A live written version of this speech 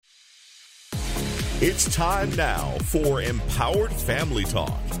It's time now for Empowered Family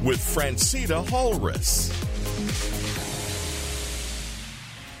Talk with Phrantceena Halres.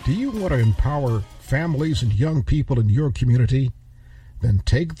 Do you want to empower families and young people in your community? Then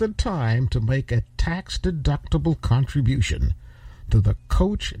take the time to make a tax-deductible contribution to the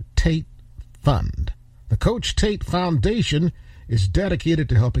Coach Tate Fund. The Coach Tate Foundation is dedicated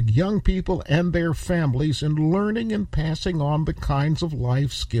to helping young people and their families in learning and passing on the kinds of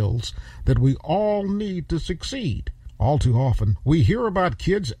life skills that we all need to succeed. All too often, we hear about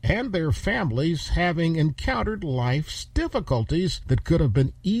kids and their families having encountered life's difficulties that could have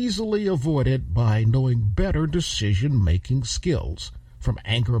been easily avoided by knowing better decision-making skills, from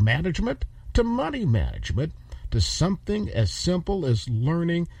anger management to money management to something as simple as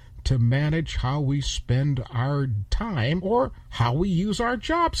learning to manage how we spend our time or how we use our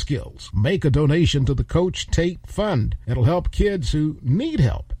job skills. Make a donation to the Coach Tate Fund. It'll help kids who need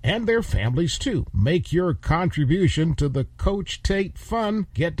help and their families too. Make your contribution to the Coach Tate Fund.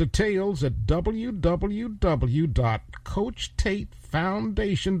 Get details at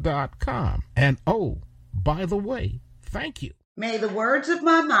www.coachtatefoundation.com. And oh, by the way, thank you. May the words of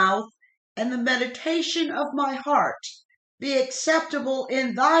my mouth and the meditation of my heart be acceptable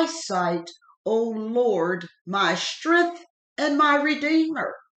in thy sight, O Lord, my strength and my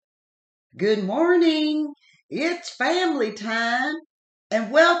Redeemer. Good morning. It's family time,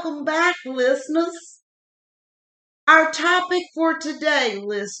 and welcome back, listeners. Our topic for today,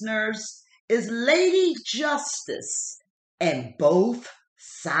 listeners, is Lady Justice and both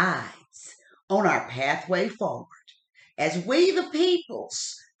sides on our pathway forward as we, the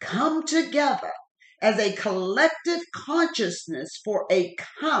peoples, come together as a collective consciousness for a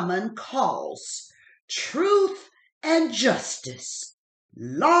common cause, truth and justice,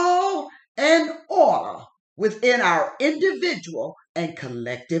 law and order within our individual and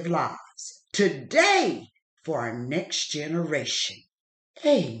collective lives, today for our next generation.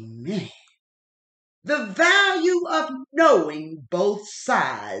 Amen. The Value of Knowing Both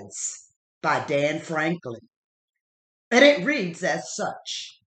Sides by Dan Franklin. And it reads as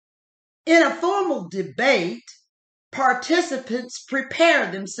such. In a formal debate, participants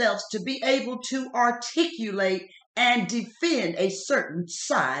prepare themselves to be able to articulate and defend a certain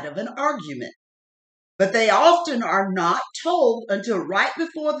side of an argument. But they often are not told until right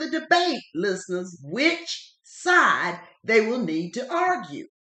before the debate, listeners, which side they will need to argue.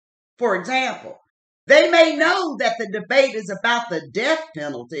 For example, they may know that the debate is about the death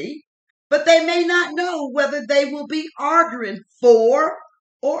penalty, but they may not know whether they will be arguing for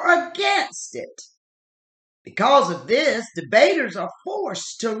or against it. Because of this, debaters are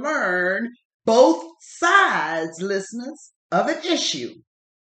forced to learn both sides, listeners, of an issue.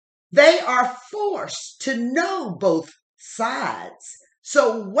 They are forced to know both sides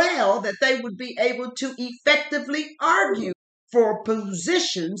so well that they would be able to effectively argue for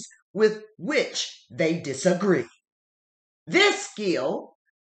positions with which they disagree. This skill,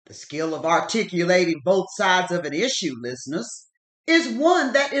 the skill of articulating both sides of an issue, listeners, is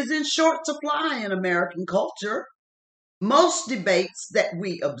one that is in short supply in American culture. Most debates that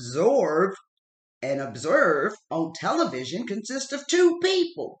we observe on television consist of two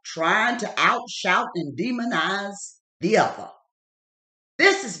people trying to outshout and demonize the other.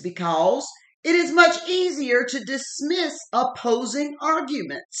 This is because it is much easier to dismiss opposing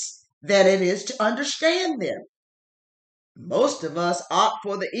arguments than it is to understand them. Most of us opt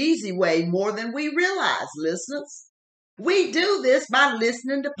for the easy way more than we realize, listeners. We do this by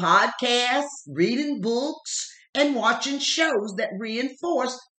listening to podcasts, reading books, and watching shows that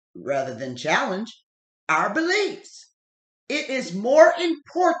reinforce, rather than challenge, our beliefs. It is more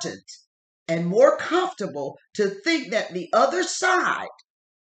important and more comfortable to think that the other side,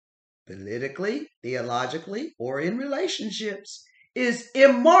 politically, theologically, or in relationships, is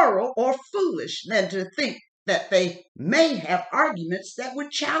immoral or foolish than to think that they may have arguments that would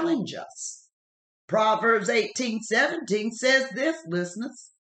challenge us. Proverbs 18:17 says this,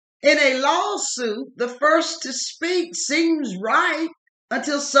 listeners. In a lawsuit, the first to speak seems right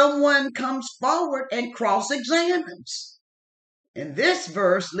until someone comes forward and cross-examines. In this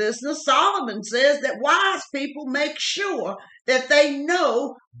verse, listeners, Solomon says that wise people make sure that they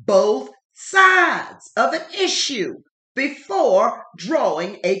know both sides of an issue before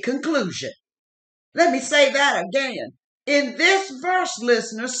drawing a conclusion. Let me say that again. In this verse,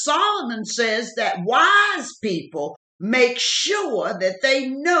 listeners, Solomon says that wise people make sure that they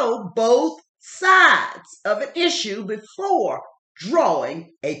know both sides of an issue before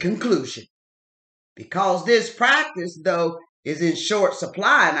drawing a conclusion. Because this practice, though, is in short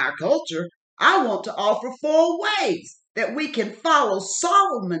supply in our culture, I want to offer 4 ways that we can follow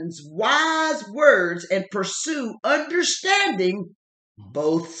Solomon's wise words and pursue understanding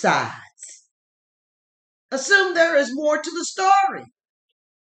both sides. Assume there is more to the story.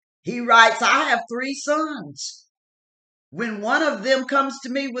 He writes, I have 3 sons. When one of them comes to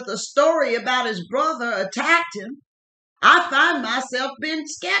me with a story about his brother attacked him, I find myself being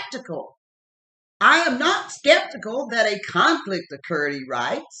skeptical. I am not skeptical that a conflict occurred, he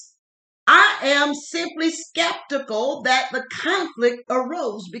writes. I am simply skeptical that the conflict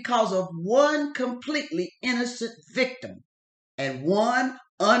arose because of one completely innocent victim and one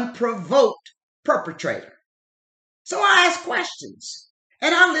unprovoked perpetrator. So I ask questions,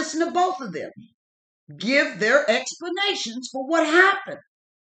 and I listen to both of them give their explanations for what happened.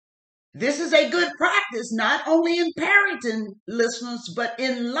 This is a good practice, not only in parenting, listeners, but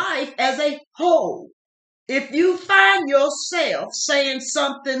in life as a whole. If you find yourself saying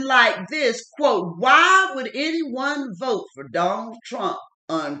something like this, quote, why would anyone vote for Donald Trump,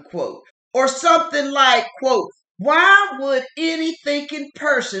 unquote, or something like, quote, why would any thinking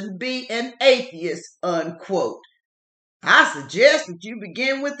person be an atheist, unquote, I suggest that you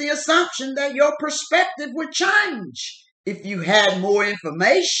begin with the assumption that your perspective would change if you had more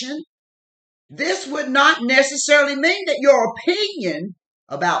information. This would not necessarily mean that your opinion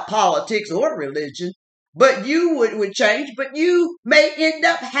about politics or religion, but you would change, but you may end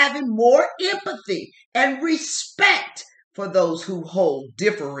up having more empathy and respect for those who hold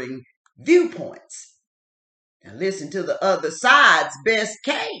differing viewpoints. Now listen to the other side's best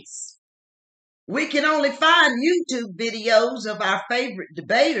case. We can only find YouTube videos of our favorite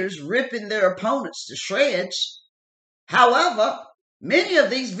debaters ripping their opponents to shreds. However, many of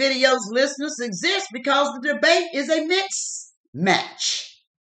these videos, listeners, exist because the debate is a mismatch.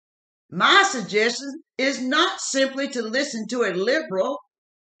 My suggestion is not simply to listen to a liberal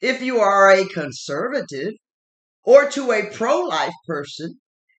if you are a conservative, or to a pro-life person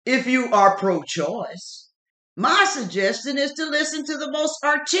if you are pro-choice. My suggestion is to listen to the most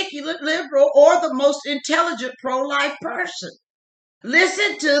articulate liberal or the most intelligent pro-life person.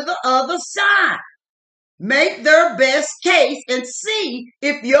 Listen to the other side. Make their best case and see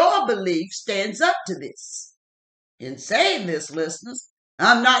if your belief stands up to this. In saying this, listeners,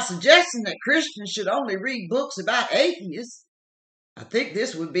 I'm not suggesting that Christians should only read books about atheists. I think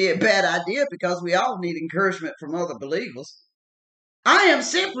this would be a bad idea because we all need encouragement from other believers. I am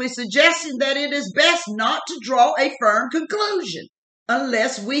simply suggesting that it is best not to draw a firm conclusion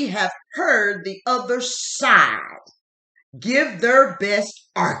unless we have heard the other side give their best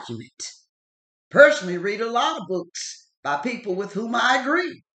argument. Personally, read a lot of books by people with whom I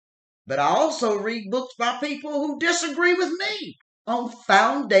agree, but I also read books by people who disagree with me on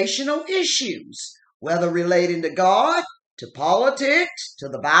foundational issues, whether relating to God, to politics, to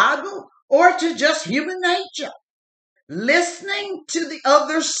the Bible, or to just human nature. Listening to the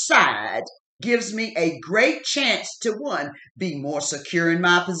other side gives me a great chance to, 1, be more secure in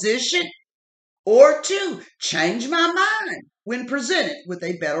my position, or 2, change my mind when presented with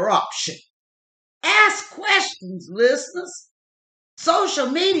a better option. Ask questions, listeners. Social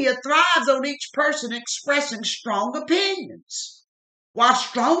media thrives on each person expressing strong opinions. While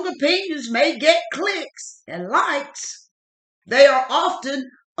strong opinions may get clicks and likes, they are often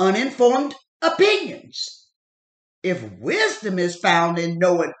uninformed opinions. If wisdom is found in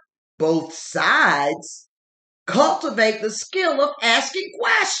knowing both sides, cultivate the skill of asking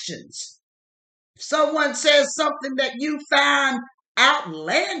questions. If someone says something that you find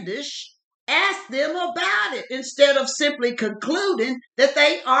outlandish, ask them about it instead of simply concluding that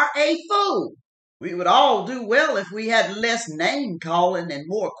they are a fool. We would all do well if we had less name calling and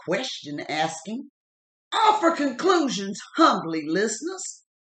more question asking. Offer conclusions humbly, listeners.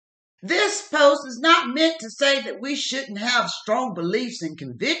 This post is not meant to say that we shouldn't have strong beliefs and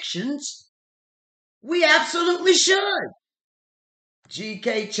convictions. We absolutely should.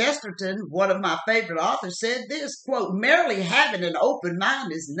 G.K. Chesterton, one of my favorite authors, said this, quote, merely having an open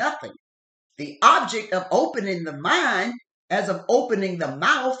mind is nothing. The object of opening the mind, as of opening the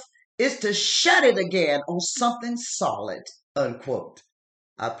mouth, is to shut it again on something solid, unquote.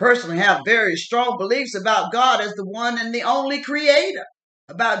 I personally have very strong beliefs about God as the one and the only creator,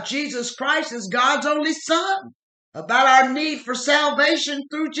 about Jesus Christ as God's only Son, about our need for salvation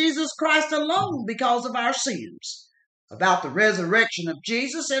through Jesus Christ alone because of our sins, about the resurrection of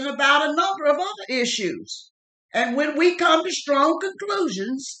Jesus, and about a number of other issues. And when we come to strong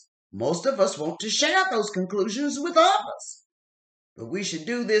conclusions, most of us want to share those conclusions with others. But we should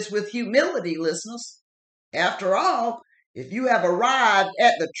do this with humility, listeners. After all, if you have arrived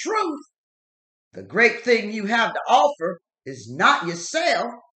at the truth, the great thing you have to offer is not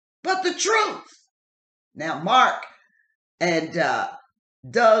yourself, but the truth. Now, Mark And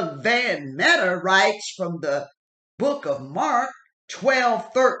Doug Van Metter writes from the book of Mark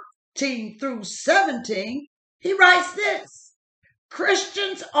 12:13 through 17, he writes this: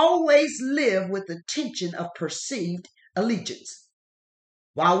 Christians always live with the tension of perceived allegiance.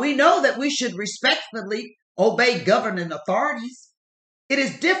 While we know that we should respectfully obey governing authorities, it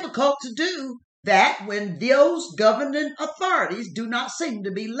is difficult to do that when those governing authorities do not seem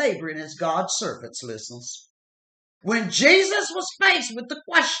to be laboring as God's servants, listeners. When Jesus was faced with the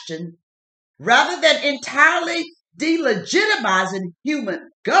question, rather than entirely delegitimizing human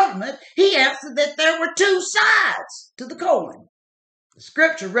government, he answered that there were two sides to the coin. The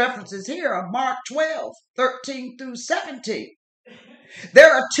scripture references here are Mark 12:13 through 17.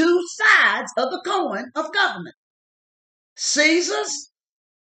 There are two sides of the coin of government: Caesar's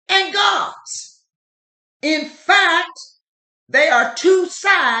and God's. In fact, they are two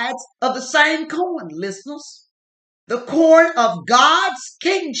sides of the same coin, listeners. The coin of God's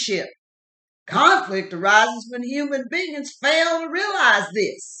kingship. Conflict arises when human beings fail to realize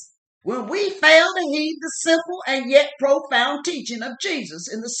this, when we fail to heed the simple and yet profound teaching of Jesus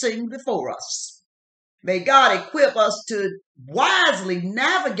in the scene before us. May God equip us to wisely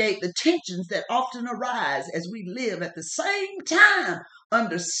navigate the tensions that often arise as we live at the same time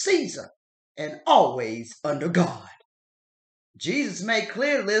under Caesar and always under God. Jesus made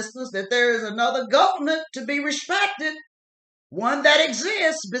clear, listeners, that there is another government to be respected, one that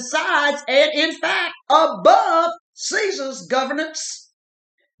exists besides and in fact above Caesar's governance.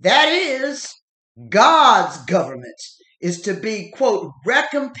 That is, God's government is to be, quote,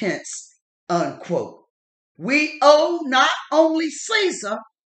 recompensed, unquote. We owe not only Caesar,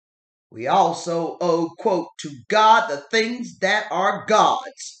 we also owe, quote, to God the things that are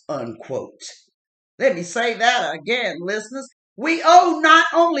God's, unquote. Let me say that again, listeners. We owe not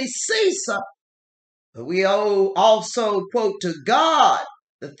only Caesar, but we owe also, quote, to God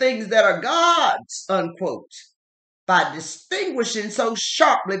the things that are God's, unquote. By distinguishing so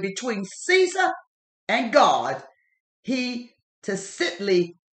sharply between Caesar and God, he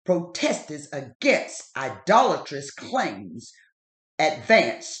tacitly protests against idolatrous claims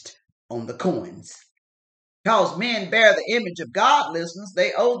advanced on the coins. Because men bear the image of God, listeners,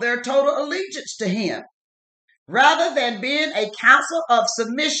 they owe their total allegiance to him. Rather than being a council of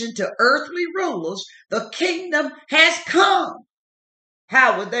submission to earthly rulers, the kingdom has come.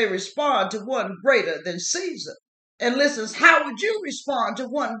 How would they respond to one greater than Caesar? And listeners, how would you respond to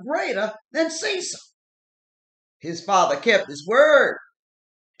one greater than Caesar? His father kept his word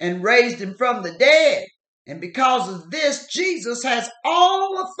and raised him from the dead. And because of this, Jesus has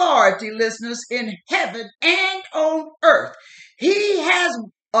all authority, listeners, in heaven and on earth. He has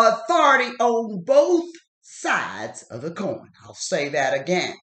authority on both sides of the coin. I'll say that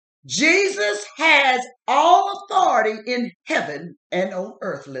again. Jesus has all authority in heaven and on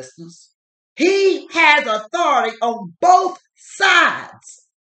earth, listeners. He has authority on both sides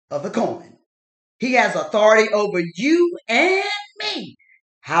of the coin. He has authority over you and me.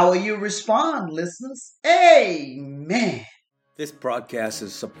 How will you respond, listeners? Amen. This broadcast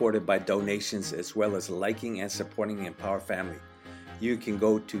is supported by donations as well as liking and supporting Empower Family. You can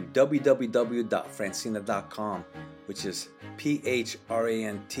go to www.phrantceena.com, which is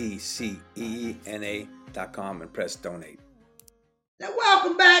PHRANTCEENA.com, and press donate. Now,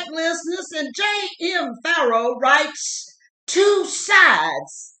 welcome back, listeners. And J.M. Farrow writes, two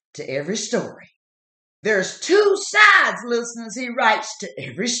sides to every story. There's two sides, listeners, he writes, to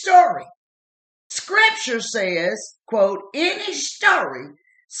every story. Scripture says, quote, any story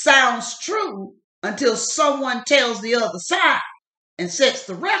sounds true until someone tells the other side and sets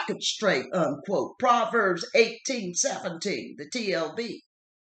the record straight, unquote. Proverbs 18:17, the TLB.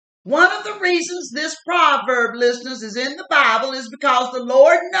 One of the reasons this proverb, listeners, is in the Bible is because the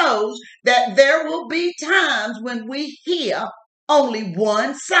Lord knows that there will be times when we hear only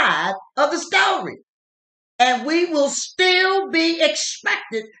one side of the story. And we will still be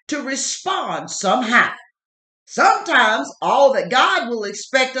expected to respond somehow. Sometimes all that God will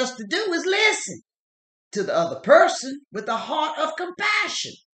expect us to do is listen to the other person with a heart of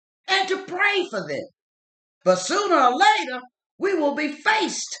compassion and to pray for them. But sooner or later, we will be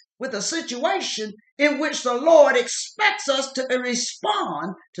faced with a situation in which the Lord expects us to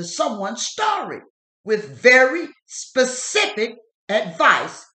respond to someone's story with very specific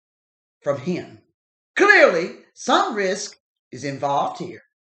advice from him. Clearly, some risk is involved here.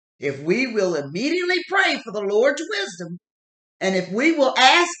 If we will immediately pray for the Lord's wisdom, and if we will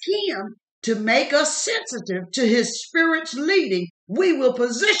ask him to make us sensitive to his Spirit's leading, we will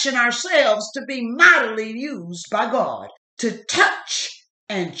position ourselves to be mightily used by God to touch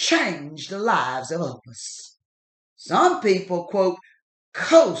and change the lives of others. Some people, quote,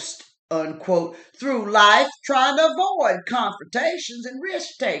 coast, unquote, through life trying to avoid confrontations and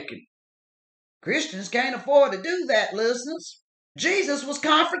risk taking. Christians can't afford to do that, listeners. Jesus was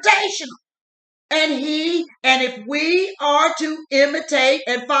confrontational. And if we are to imitate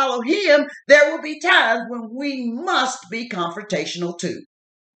and follow him, there will be times when we must be confrontational too.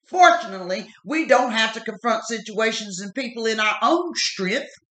 Fortunately, we don't have to confront situations and people in our own strength.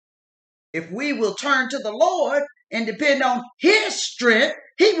 If we will turn to the Lord and depend on his strength,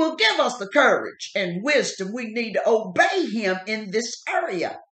 he will give us the courage and wisdom we need to obey him in this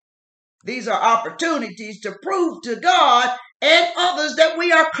area. These are opportunities to prove to God and others that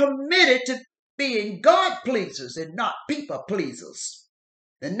we are committed to being God pleasers and not people pleasers.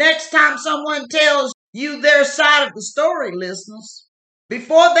 The next time someone tells you their side of the story, listeners,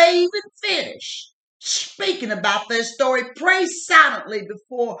 before they even finish speaking about their story, pray silently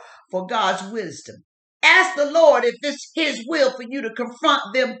for God's wisdom. Ask the Lord if it's his will for you to confront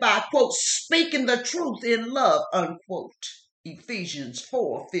them by, quote, speaking the truth in love, unquote. Ephesians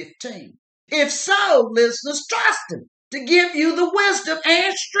 4:15. If so, listeners, trust him to give you the wisdom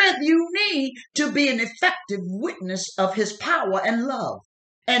and strength you need to be an effective witness of his power and love.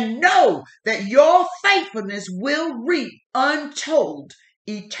 And know that your faithfulness will reap untold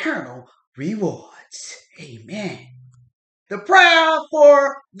eternal rewards. Amen. The prayer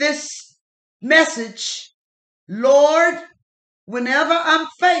for this message: Lord, whenever I'm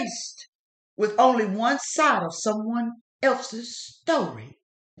faced with only one side of someone else's story,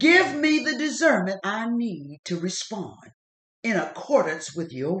 give me the discernment I need to respond in accordance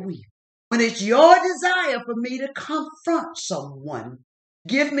with your will. When it's your desire for me to confront someone,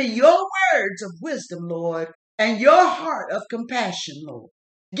 give me your words of wisdom, Lord, and your heart of compassion, Lord.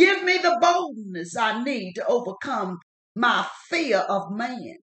 Give me the boldness I need to overcome my fear of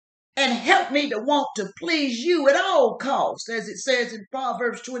man, and help me to want to please you at all costs, as it says in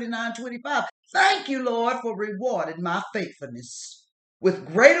Proverbs 29:25. Thank you, Lord, for rewarding my faithfulness with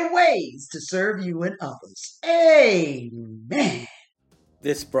greater ways to serve you and others. Amen.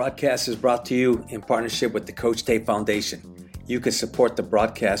 This broadcast is brought to you in partnership with the Coach Tate Foundation. You can support the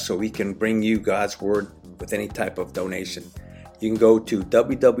broadcast so we can bring you God's Word with any type of donation. You can go to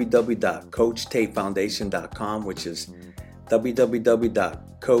www.coachtatefoundation.com, which is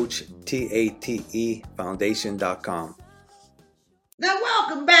www.coachtatefoundation.com. Now,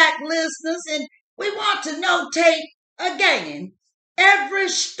 welcome back, listeners, and we want to notate again, every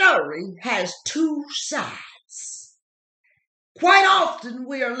story has two sides. Quite often,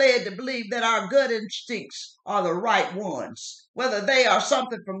 we are led to believe that our gut instincts are the right ones, whether they are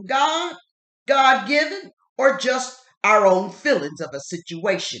something from God, God-given, or just our own feelings of a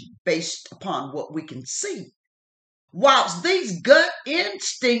situation based upon what we can see. Whilst these gut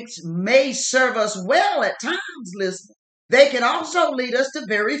instincts may serve us well at times, listen, they can also lead us to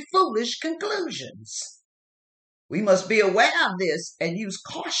very foolish conclusions. We must be aware of this and use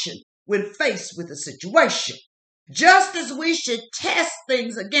caution when faced with a situation. Just as we should test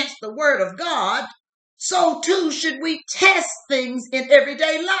things against the Word of God, so too should we test things in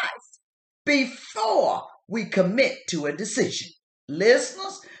everyday life before we commit to a decision.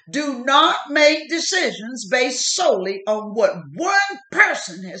 Listeners, do not make decisions based solely on what one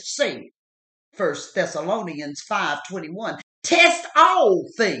person has said. 1 Thessalonians 5:21. Test all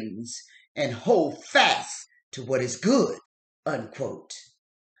things and hold fast to what is good, unquote.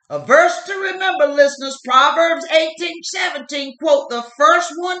 A verse to remember, listeners, Proverbs 18:17, quote, the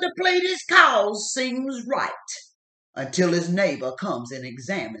first one to plead his cause seems right until his neighbor comes and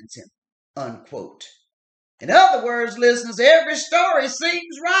examines him, unquote. In other words, listeners, every story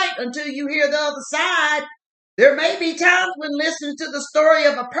seems right until you hear the other side. There may be times when listening to the story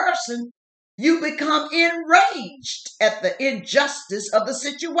of a person, you become enraged at the injustice of the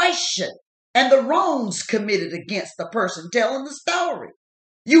situation and the wrongs committed against the person telling the story.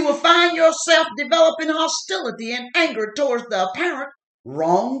 You will find yourself developing hostility and anger towards the apparent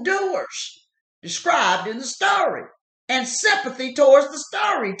wrongdoers described in the story, and sympathy towards the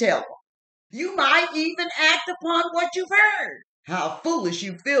storyteller. You might even act upon what you've heard. How foolish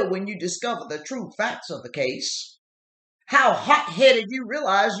you feel when you discover the true facts of the case. How hot-headed you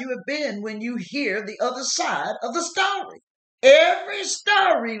realize you have been when you hear the other side of the story. Every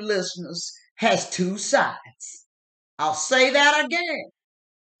story, listeners, has two sides. I'll say that again.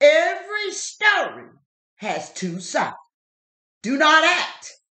 Every story has two sides. Do not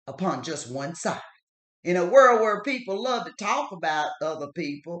act upon just one side. In a world where people love to talk about other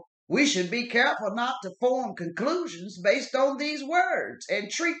people, we should be careful not to form conclusions based on these words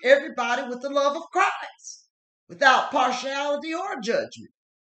and treat everybody with the love of Christ, without partiality or judgment.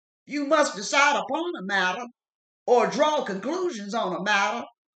 You must decide upon a matter or draw conclusions on a matter,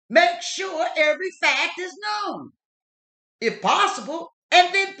 make sure every fact is known, if possible,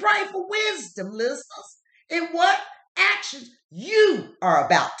 and then pray for wisdom, listeners, in what actions you are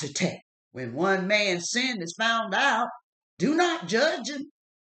about to take. When one man's sin is found out, do not judge him,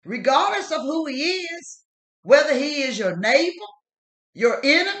 regardless of who he is, whether he is your neighbor, your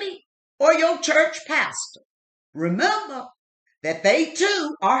enemy, or your church pastor. Remember that they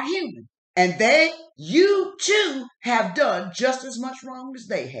too are human, and you too have done just as much wrong as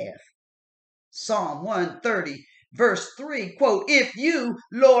they have. Psalm 130, verse 3, quote, "If you,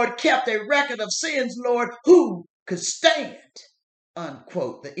 Lord, kept a record of sins, Lord, who could stand?"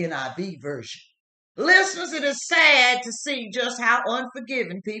 Unquote, the NIV version. Listeners, it is sad to see just how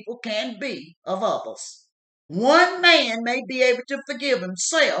unforgiving people can be of others. One man may be able to forgive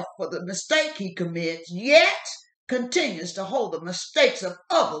himself for the mistake he commits, yet continues to hold the mistakes of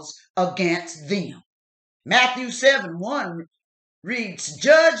others against them. Matthew 7:1 reads,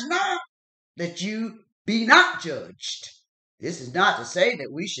 "Judge not, that you be not judged." This is not to say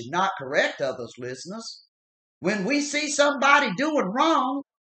that we should not correct others, listeners. When we see somebody doing wrong,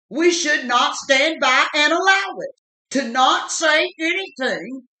 we should not stand by and allow it. To not say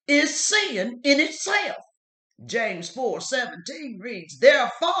anything is sin in itself. James 4:17 reads,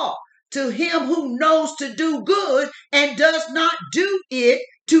 "Therefore, to him who knows to do good and does not do it,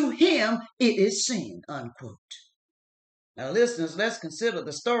 to him it is sin." Unquote. Now, listeners, let's consider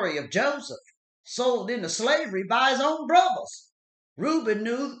the story of Joseph, sold into slavery by his own brothers. Reuben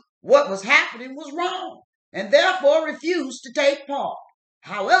knew what was happening was wrong and therefore refused to take part.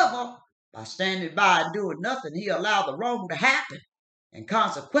 However, by standing by and doing nothing, he allowed the wrong to happen and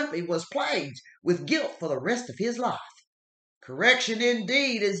consequently was plagued with guilt for the rest of his life. Correction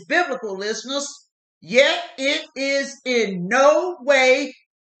indeed is biblical, listeners, yet it is in no way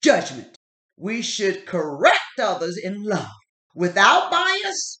judgment. We should correct others in love, without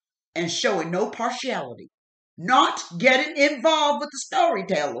bias and showing no partiality, not getting involved with the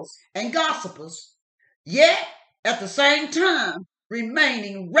storytellers and gossipers, yet at the same time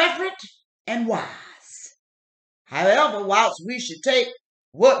remaining reverent and wise. However, whilst we should take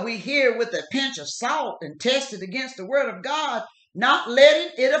what we hear with a pinch of salt and test it against the Word of God, not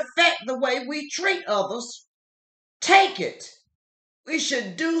letting it affect the way we treat others, take it. We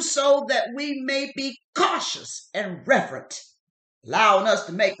should do so that we may be cautious and reverent, allowing us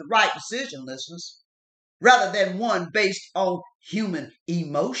to make the right decision, listeners, rather than one based on human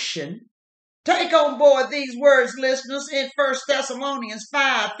emotion. Take on board these words, listeners, in 1 Thessalonians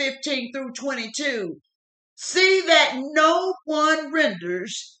 5:15 through 22. "See that no one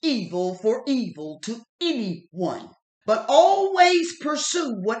renders evil for evil to anyone, but always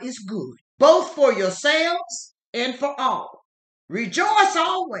pursue what is good, both for yourselves and for all. Rejoice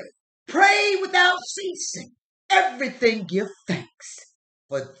always, pray without ceasing, everything give thanks.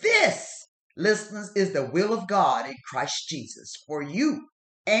 For this, listeners, is the will of God in Christ Jesus for you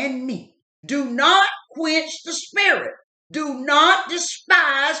and me. Do not quench the spirit. Do not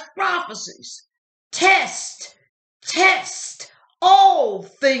despise prophecies. Test all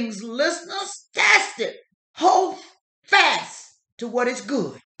things, listeners. Test it. Hold fast to what is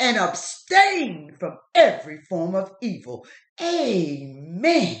good and abstain from every form of evil."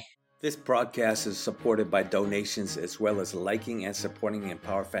 Amen. This broadcast is supported by donations as well as liking and supporting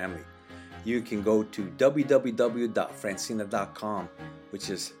Empower Family. You can go to www.phrantceena.com, which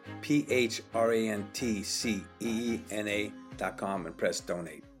is PHRANTCEENA.com, and press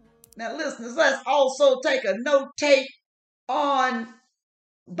donate. Now, listeners, let's also take a note on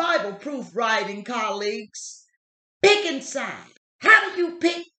Bible-proof writing, colleagues. Picking side. How do you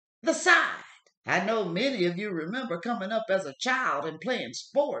pick the side? I know many of you remember coming up as a child and playing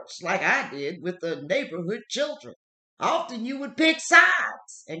sports like I did with the neighborhood children. Often you would pick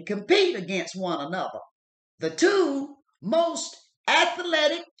sides and compete against one another. The two most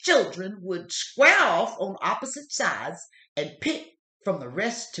athletic children would square off on opposite sides and pick from the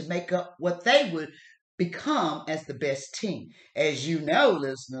rest to make up what they would become as the best team. As you know,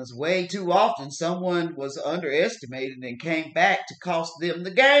 listeners, way too often someone was underestimated and came back to cost them the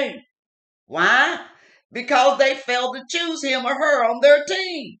game. Why? Because they failed to choose him or her on their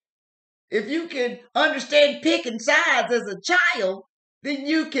team. If you can understand picking sides as a child, then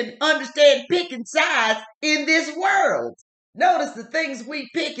you can understand picking sides in this world. Notice the things we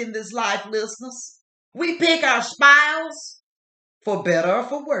pick in this life, listeners. We pick our spouse, for better or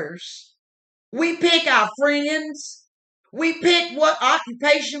for worse. We pick our friends. We pick what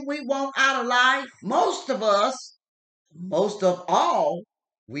occupation we want out of life. Most of all,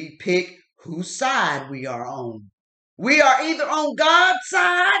 we pick whose side we are on. We are either on God's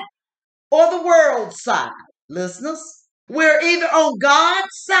side or the world's side. listeners. We're either on God's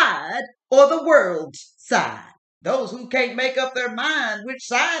side or the world's side. Those who can't make up their mind which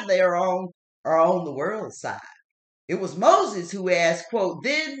side they are on the world's side. It was Moses who asked, quote,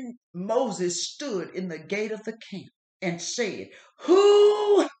 "Then Moses stood in the gate of the camp and said,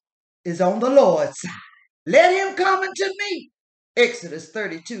 'Who is on the Lord's side? Let him come unto me.'" Exodus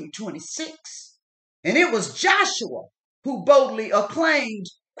 32:26. And it was Joshua who boldly acclaimed,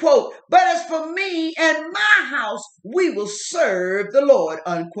 quote, "But as for me and my house, we will serve the Lord,"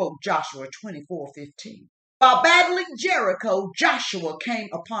 unquote, Joshua 24:15. While battling Jericho, Joshua came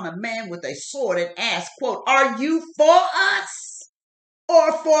upon a man with a sword and asked, quote, "Are you for us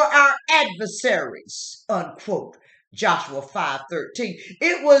or for our adversaries?" unquote. Joshua 5:13.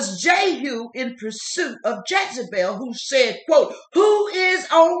 It was Jehu in pursuit of Jezebel who said, quote, "Who is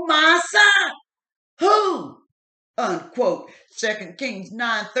on my side? Who?" unquote. 2 Kings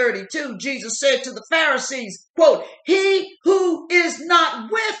 9:32. Jesus said to the Pharisees, quote, "He who is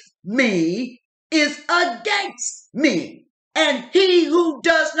not with me is against me, and he who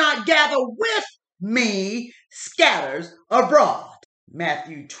does not gather with me scatters abroad."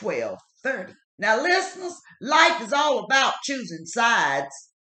 Matthew 12:30. Now, listeners, life is all about choosing sides.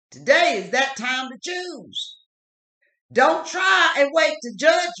 Today is that time to choose. Don't try and wait to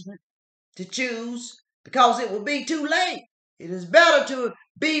judgment to choose, because it will be too late. It is better to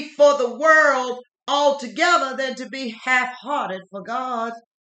be for the world altogether than to be half-hearted for God.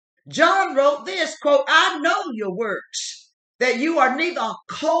 John wrote this, quote, "I know your works, that you are neither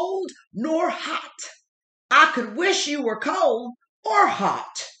cold nor hot. I could wish you were cold or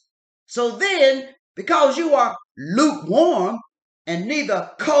hot. So then, because you are lukewarm and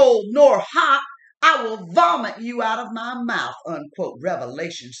neither cold nor hot, I will vomit you out of my mouth," unquote.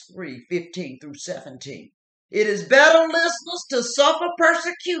 Revelations 3:15-17. It is better, listeners, to suffer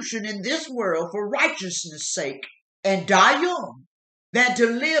persecution in this world for righteousness' sake and die young than to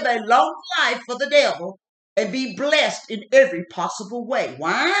live a long life for the devil and be blessed in every possible way.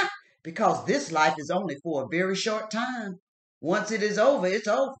 Why? Because this life is only for a very short time. Once it is over, it's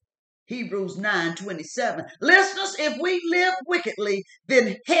over. Hebrews 9:27. Listeners, if we live wickedly,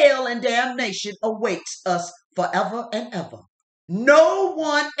 then hell and damnation awaits us forever and ever. No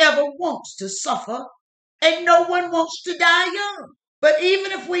one ever wants to suffer, and no one wants to die young. But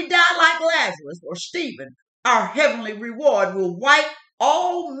even if we die like Lazarus or Stephen, our heavenly reward will wipe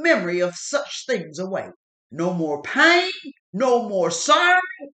all memory of such things away. No more pain, no more sorrow,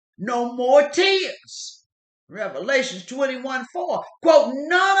 no more tears. Revelations 21:4, quote,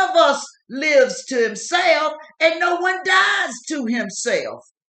 "None of us lives to himself, and no one dies to himself.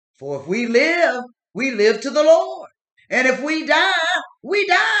 For if we live to the Lord. And if we die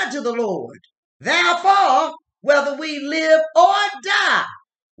to the Lord. Therefore, whether we live or die,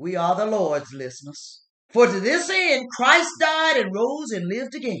 we are the Lord's," listeners. "For to this end Christ died and rose and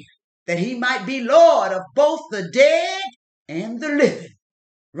lived again, that he might be Lord of both the dead and the living."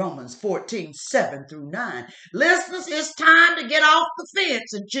 Romans 14:7-9. Listeners, it's time to get off the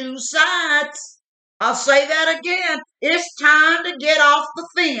fence and choose sides. I'll say that again. It's time to get off the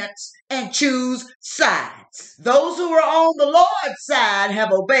fence and choose sides. Those who are on the Lord's side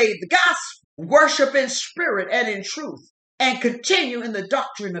have obeyed the gospel, worship in spirit and in truth, and continue in the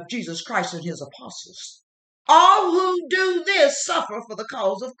doctrine of Jesus Christ and his apostles. All who do this suffer for the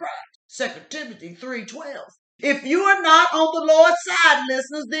cause of Christ. 2 Timothy 3:12. If you are not on the Lord's side,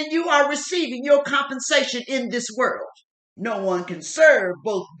 listeners, then you are receiving your compensation in this world. No one can serve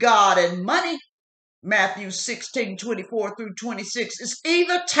both God and money. Matthew 16:24-26. It's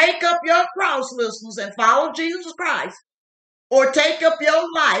either take up your cross, listeners, and follow Jesus Christ, or take up your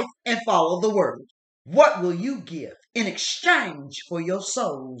life and follow the world. What will you give in exchange for your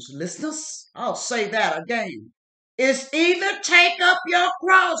souls, listeners? I'll say that again. It's either take up your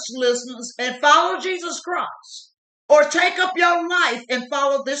cross, listeners, and follow Jesus Christ, or take up your life and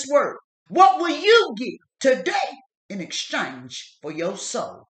follow this word. What will you give today in exchange for your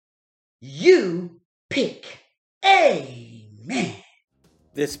soul? You pick. Amen.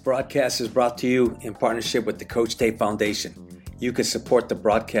 This broadcast is brought to you in partnership with the Coach Tate Foundation. You can support the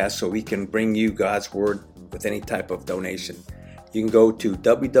broadcast so we can bring you God's Word with any type of donation. You can go to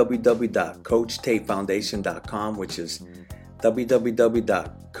www.coachtatefoundation.com, which is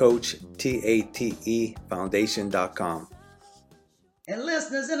www.coachtatefoundation.com. And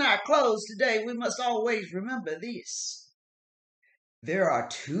listeners, in our close today, we must always remember this. There are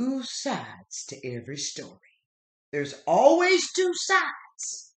two sides to every story. There's always two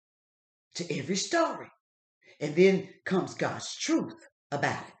sides to every story. And then comes God's truth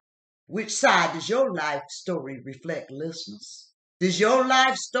about it. Which side does your life story reflect, listeners? Does your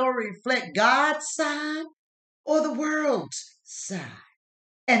life story reflect God's side or the world's side.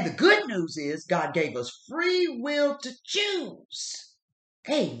 And the good news is God gave us free will to choose.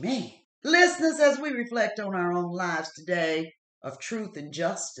 Amen. Listeners, as we reflect on our own lives today of truth and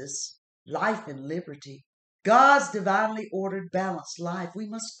justice, life and liberty, God's divinely ordered, balanced life, we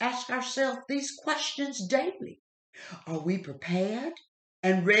must ask ourselves these questions daily. Are we prepared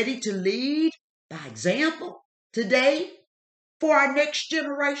and ready to lead by example today for our next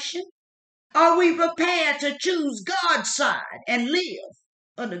generation? Are we prepared to choose God's side and live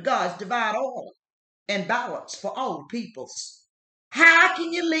under God's divine order and balance for all peoples? How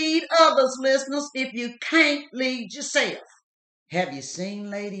can you lead others, listeners, if you can't lead yourself? Have you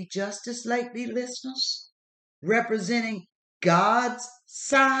seen Lady Justice lately, listeners? Representing God's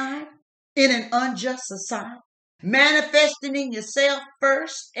side in an unjust society? Manifesting in yourself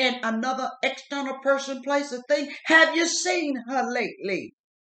first and another external person, place, or thing? Have you seen her lately?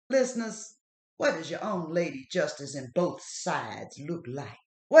 Listeners, what does your own Lady Justice in both sides look like?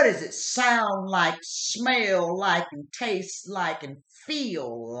 What does it sound like, smell like, and taste like, and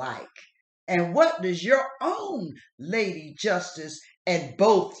feel like? And what does your own Lady Justice at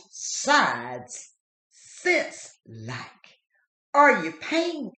both sides sense like? Are you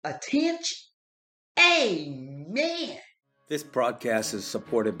paying attention? Amen. This broadcast is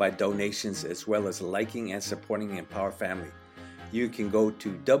supported by donations as well as liking and supporting Empower Family. You can go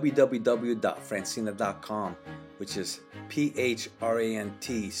to www.phrantceena.com, which is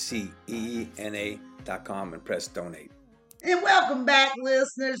PHRANTCEENA.com, and press donate. And welcome back,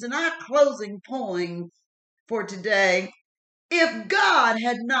 listeners. And our closing poem for today, If God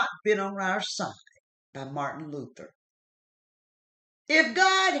Had Not Been on Our Side, by Martin Luther. If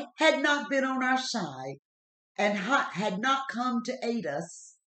God had not been on our side and had not come to aid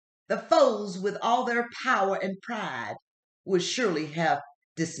us, the foes with all their power and pride would surely have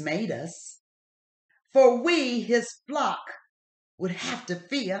dismayed us. For we, his flock, would have to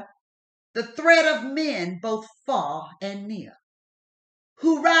fear the threat of men both far and near,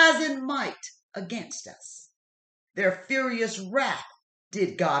 who rise in might against us. Their furious wrath,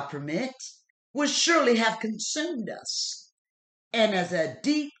 did God permit, would surely have consumed us, and as a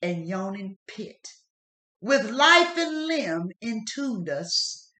deep and yawning pit, with life and limb entombed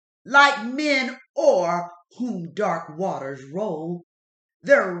us, like men o'er whom dark waters roll.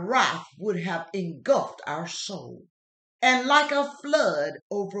 Their wrath would have engulfed our soul, and like a flood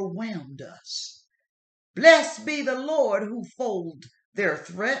overwhelmed us. Blessed be the Lord who foiled their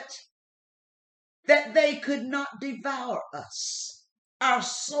threat, that they could not devour us. Our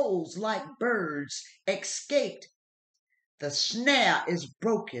souls like birds escaped. The snare is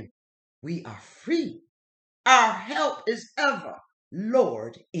broken. We are free. Our help is ever,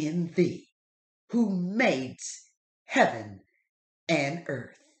 Lord, in thee, who made heaven and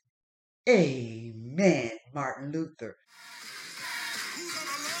earth. Amen, Martin Luther. Who's on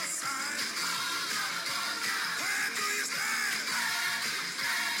the Lord's side? Where do you stand?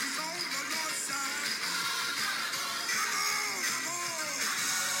 Who's on the Lord's side? Come on, come on.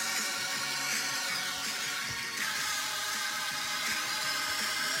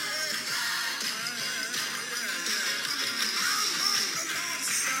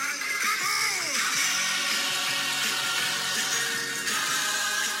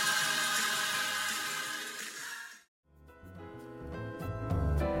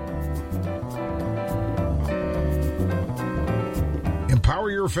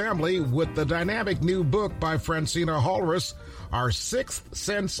 Empower your family with the dynamic new book by Phrantceena Halres, Our Sixth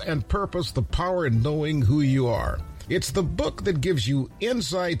Sense and Purpose, The Power in Knowing Who You Are. It's the book that gives you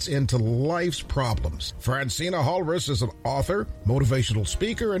insights into life's problems. Phrantceena Halres is an author, motivational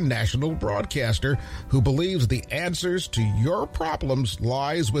speaker, and national broadcaster who believes the answers to your problems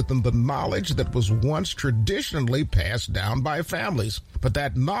lies within the knowledge that was once traditionally passed down by families. But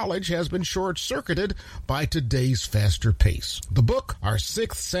that knowledge has been short-circuited by today's faster pace. The book, Our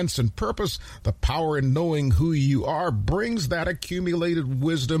Sixth Sense and Purpose, The Power in Knowing Who You Are, brings that accumulated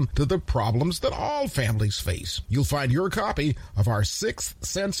wisdom to the problems that all families face. You'll find your copy of Our Sixth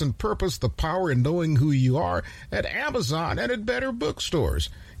Sense and Purpose, The Power in Knowing Who You Are at Amazon and at better bookstores.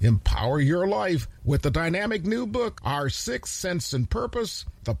 Empower your life with the dynamic new book, Our Sixth Sense and Purpose,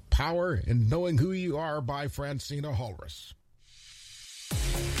 The Power in Knowing Who You Are by Phrantceena Halres.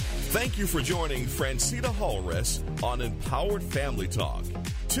 Thank you for joining Phrantceena Halres on Empowered Family Talk.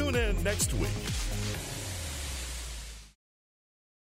 Tune in next week.